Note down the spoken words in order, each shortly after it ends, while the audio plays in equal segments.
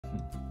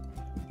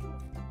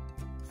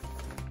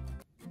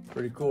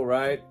Pretty cool,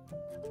 right?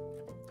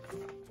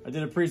 I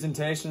did a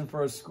presentation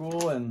for a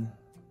school and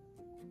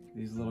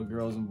these little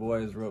girls and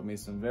boys wrote me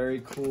some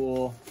very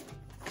cool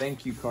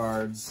thank you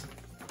cards.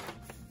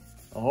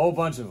 A whole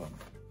bunch of them.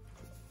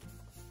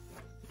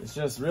 It's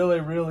just really,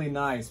 really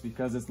nice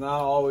because it's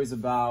not always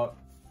about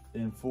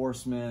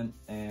enforcement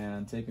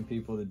and taking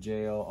people to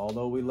jail.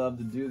 Although we love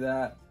to do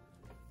that,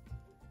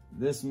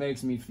 this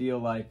makes me feel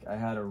like I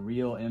had a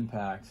real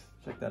impact.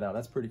 Check that out.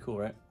 That's pretty cool,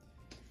 right?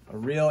 A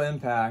real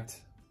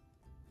impact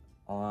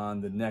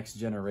on the next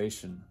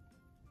generation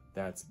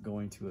that's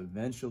going to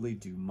eventually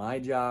do my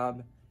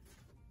job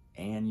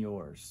and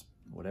yours,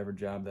 whatever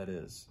job that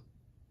is.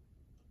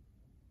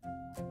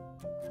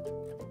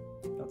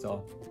 That's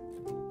all.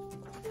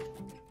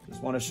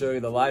 Just want to show you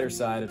the lighter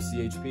side of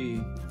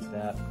CHP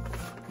that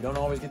you don't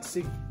always get to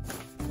see.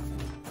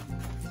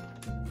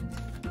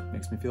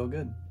 Makes me feel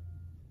good.